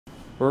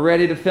We're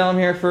ready to film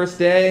here, first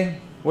day.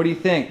 What do you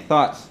think?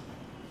 Thoughts?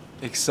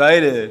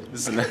 Excited.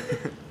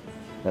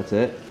 That's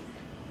it?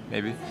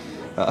 Maybe.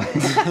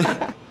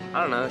 I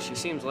don't know, she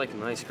seems like a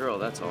nice girl,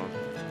 that's all.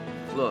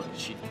 Look,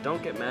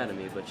 don't get mad at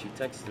me, but she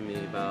texted me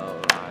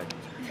about,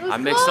 I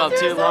mixed up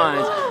two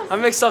lines. I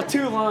mixed up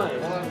 2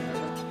 lines.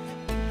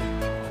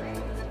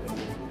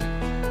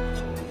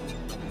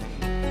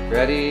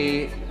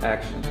 Ready,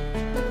 action.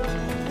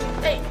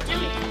 Hey,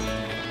 Jimmy.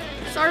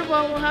 Sorry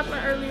about what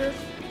happened earlier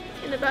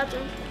in the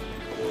bathroom.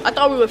 I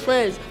thought we were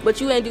friends, but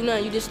you ain't do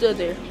nothing. You just stood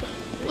there.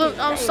 Look,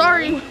 I'm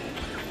sorry.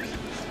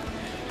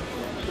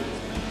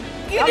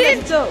 You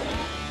did too.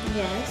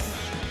 Yes.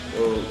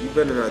 Well, you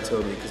better not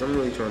tell me, because I'm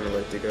really trying to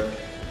like the guy.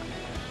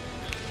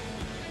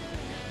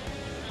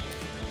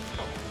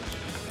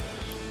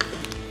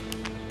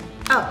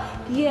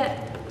 Oh,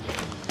 yeah.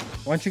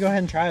 Why don't you go ahead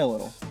and try a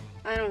little?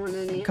 I don't want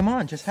any. Come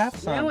on, just have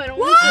some. No, I don't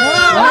want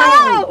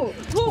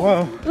some.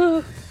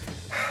 Whoa!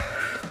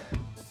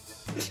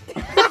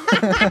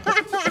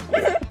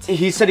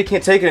 He said he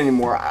can't take it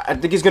anymore. I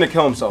think he's gonna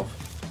kill himself.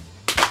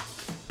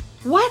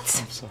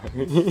 What? I'm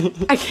sorry.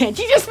 I can't.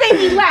 You just made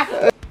me laugh.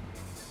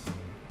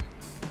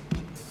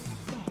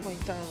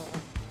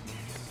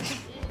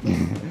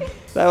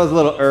 That was a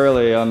little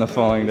early on the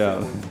falling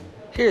down.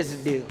 Here's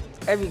the deal.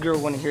 Every girl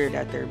wanna hear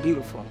that they're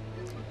beautiful.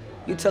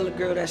 You tell a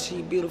girl that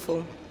she's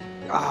beautiful,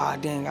 ah,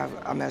 dang,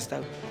 I messed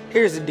up.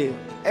 Here's the deal.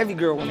 Every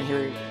girl wanna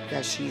hear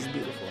that she's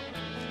beautiful.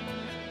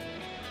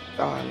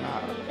 Oh,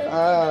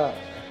 no.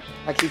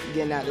 I keep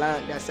forgetting that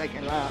line, that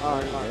second line.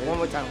 All right, one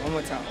more time.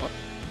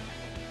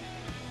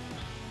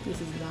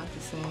 This is not the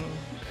same.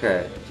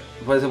 Okay.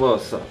 Well,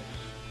 so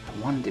I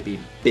wanted to be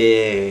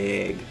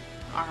big.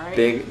 All right.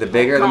 Big. The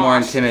bigger, the more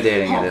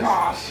intimidating it is.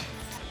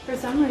 For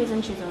some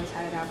reason, she's always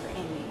had it out for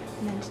Amy.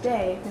 And then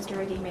today, Mr.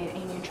 Ricky made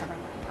Amy and Trevor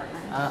my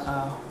partners.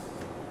 Uh-oh.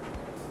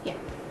 Yeah.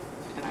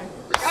 And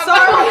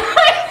Sorry.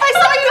 I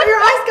saw you,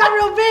 your eyes got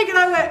real big, and I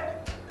went,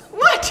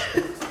 what?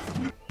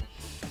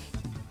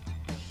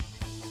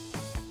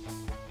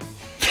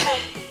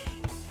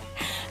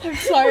 I'm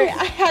sorry,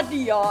 I had to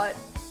yawn.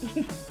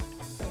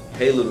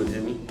 Hey, little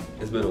Jimmy.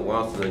 It's been a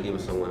while since I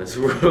gave someone that's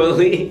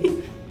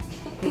worldly.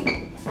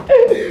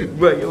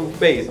 Bro, your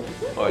face.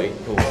 Alright,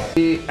 cool.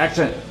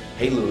 Action.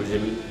 Hey, little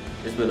Jimmy.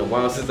 It's been a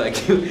while since I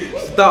gave.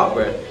 Stop,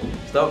 bro.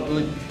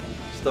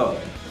 Stop.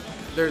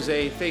 There's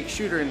a fake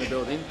shooter in the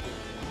building,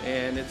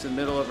 and it's in the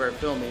middle of our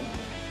filming.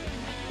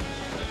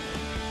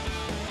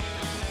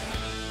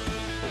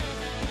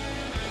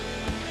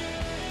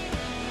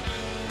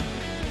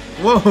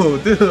 Whoa,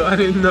 dude, I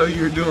didn't know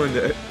you were doing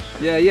that.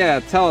 Yeah,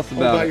 tell us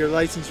About about your it.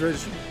 license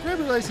registration. Grab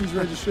your license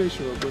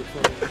registration real quick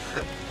for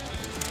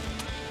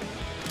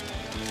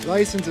me.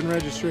 License and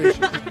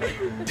registration.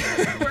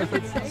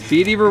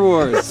 Speedy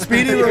rewards.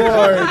 Speedy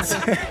rewards.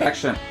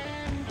 Action.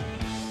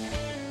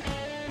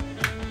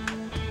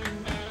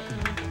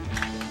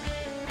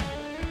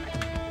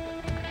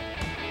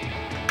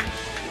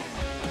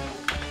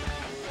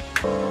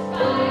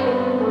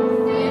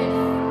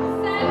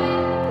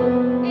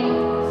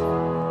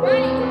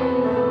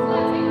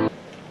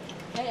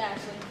 Hey,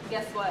 Ashley,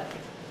 guess what?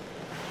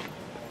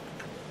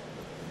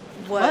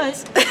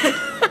 What?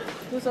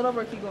 Who's that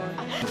over? Keep going.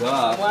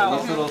 Wow. It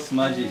looks a little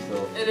smudgy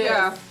still. It is.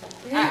 Yeah.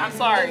 I'm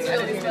sorry. I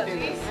didn't even do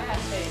this.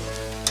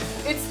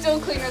 It's still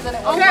cleaner than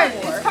it was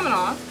before. It's coming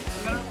off.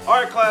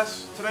 Alright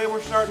class, today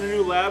we're starting a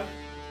new lab.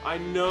 I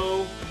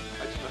know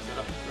I just messed that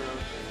up.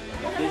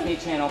 If Disney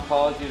Channel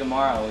calls you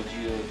tomorrow, would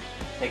you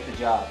take the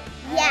job?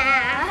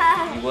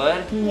 Yeah. You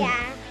would?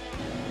 Yeah.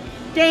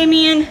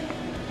 Damien,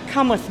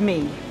 come with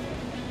me.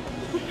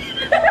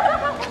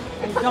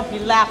 And don't be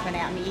laughing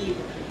at me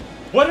either.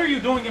 What are you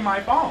doing in my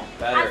phone?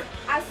 Better.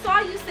 I saw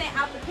you send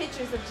out the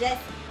pictures of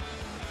Jesse.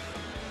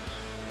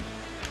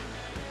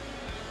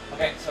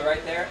 Okay, so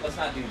right there, let's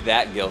not do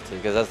that guilty,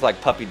 because that's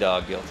like puppy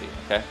dog guilty,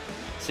 okay?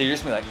 So you're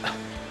just gonna be like,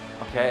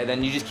 okay,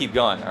 then you just keep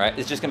going, all right?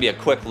 It's just gonna be a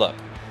quick look.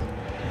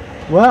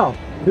 Well,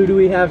 who do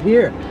we have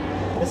here?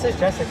 This is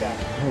Jessica.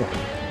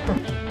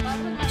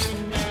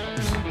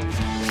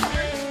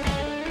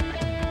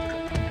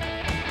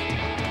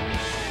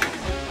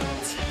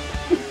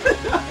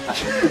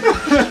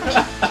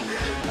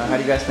 How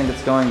do you guys think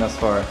it's going thus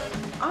far?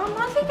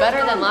 I think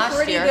better than last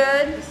pretty year.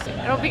 good.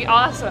 It'll be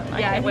awesome.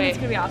 Yeah, I think it's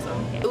gonna be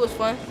awesome. It was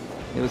fun.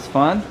 It was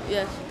fun?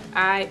 Yes.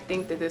 I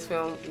think that this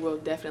film will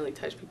definitely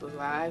touch people's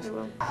lives.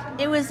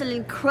 It was an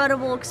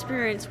incredible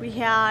experience. We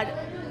had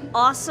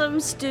awesome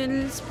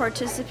students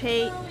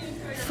participate,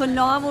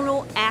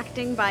 phenomenal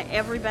acting by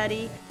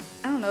everybody.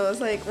 I don't know,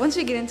 it's like once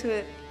you get into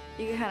it,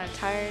 you get kind of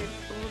tired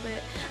a little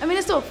bit. I mean,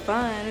 it's still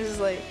fun. It's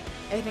just like,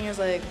 everything is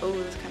like, oh,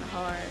 it's kind of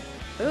hard.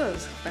 But it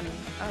was funny.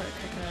 I was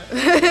cracking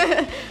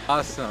up.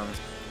 Awesome.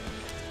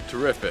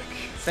 Terrific.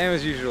 Same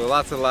as usual,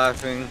 lots of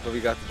laughing, but we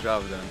got the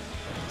job done.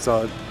 It's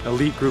an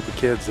elite group of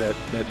kids that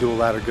do a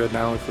lot of good,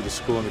 not only for the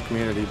school and the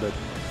community, but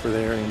for the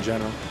area in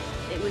general.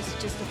 It was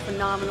just a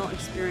phenomenal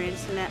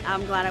experience, and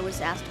I'm glad I was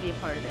asked to be a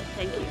part of it.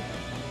 Thank you.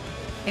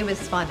 It was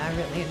fun. I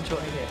really enjoyed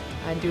it.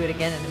 I'd do it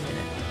again in a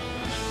minute.